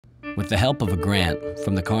With the help of a grant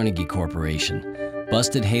from the Carnegie Corporation,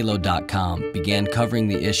 BustedHalo.com began covering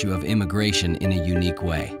the issue of immigration in a unique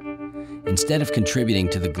way. Instead of contributing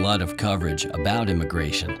to the glut of coverage about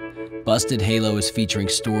immigration, Busted Halo is featuring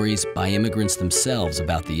stories by immigrants themselves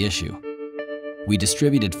about the issue. We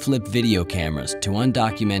distributed flip video cameras to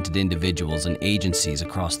undocumented individuals and agencies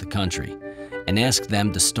across the country and asked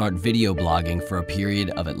them to start video blogging for a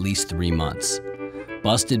period of at least 3 months.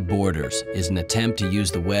 Busted Borders is an attempt to use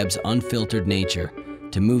the web's unfiltered nature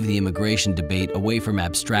to move the immigration debate away from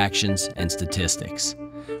abstractions and statistics.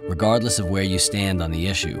 Regardless of where you stand on the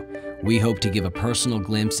issue, we hope to give a personal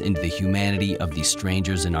glimpse into the humanity of these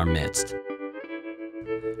strangers in our midst.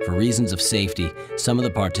 For reasons of safety, some of the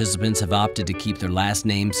participants have opted to keep their last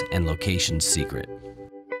names and locations secret.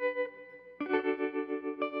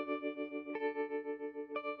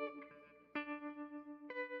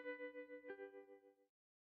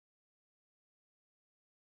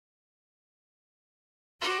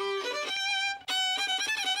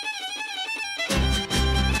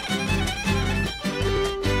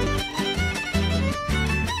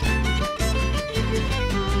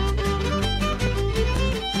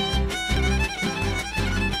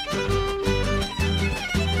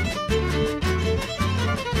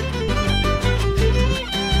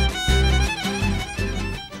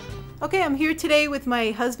 Okay, I'm here today with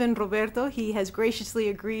my husband, Roberto. He has graciously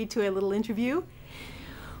agreed to a little interview.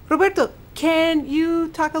 Roberto, can you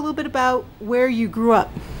talk a little bit about where you grew up?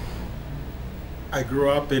 I grew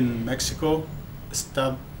up in Mexico,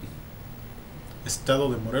 Estado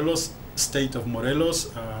de Morelos, state of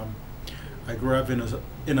Morelos. I grew up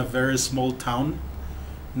in a very small town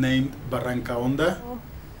named Barranca Honda. Oh.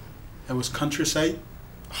 It was countryside,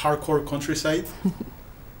 hardcore countryside.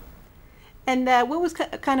 And what was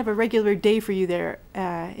kind of a regular day for you there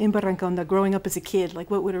in Barranca Honda, growing up as a kid? Like,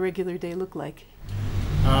 what would a regular day look like?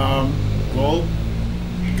 Well,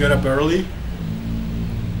 get up early,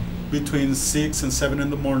 between 6 and 7 in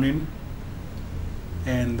the morning,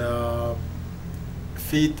 and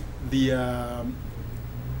feed the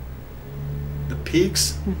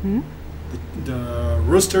pigs, Mm-hmm. the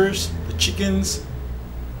roosters, the chickens,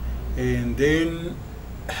 and then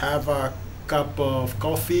have a cup of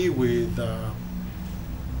coffee with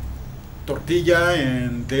tortilla,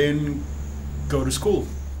 and then go to school.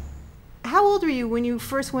 How old were you when you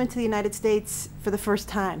first went to the United States for the first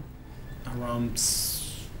time? Around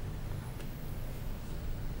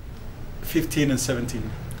 15 and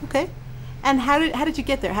 17. Okay. And how did you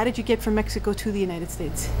get there? How did you get from Mexico to the United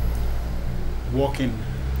States? Walking.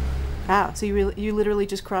 Wow, so you literally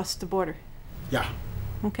just crossed the border. Yeah.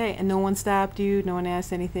 Okay, and no one stopped you, no one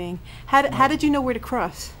asked anything. How did you know where to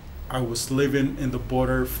cross? I was living in the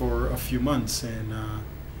border for a few months, and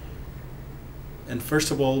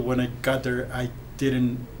first of all, when I got there, I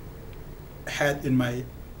didn't had in my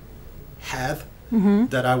head Mm-hmm.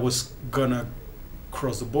 that I was gonna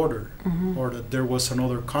cross the border, Mm-hmm. or that there was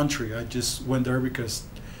another country. I just went there because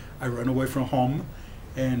I ran away from home,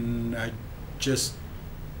 and I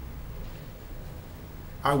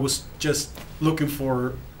was just looking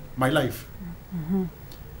for my life. Mm-hmm.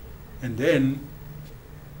 And then,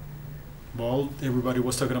 well, everybody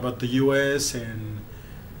was talking about the U.S. and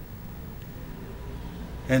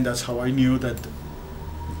that's how I knew that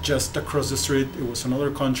just across the street it was another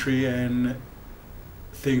country and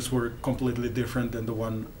things were completely different than the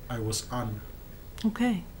one I was on.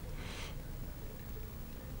 Okay.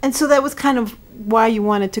 And so that was kind of why you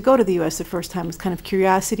wanted to go to the U.S. the first time. It was kind of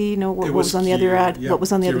curiosity, you know, what was on the other yeah, what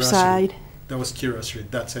was on the other curiosity. side. That was curiosity.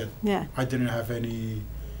 That's it. Yeah. I didn't have any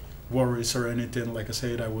worries or anything. Like I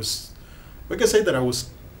said, we can say that I was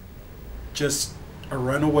just a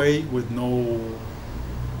runaway with no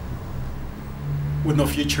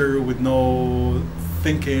future, with no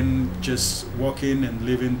thinking, just walking and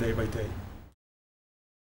living day by day.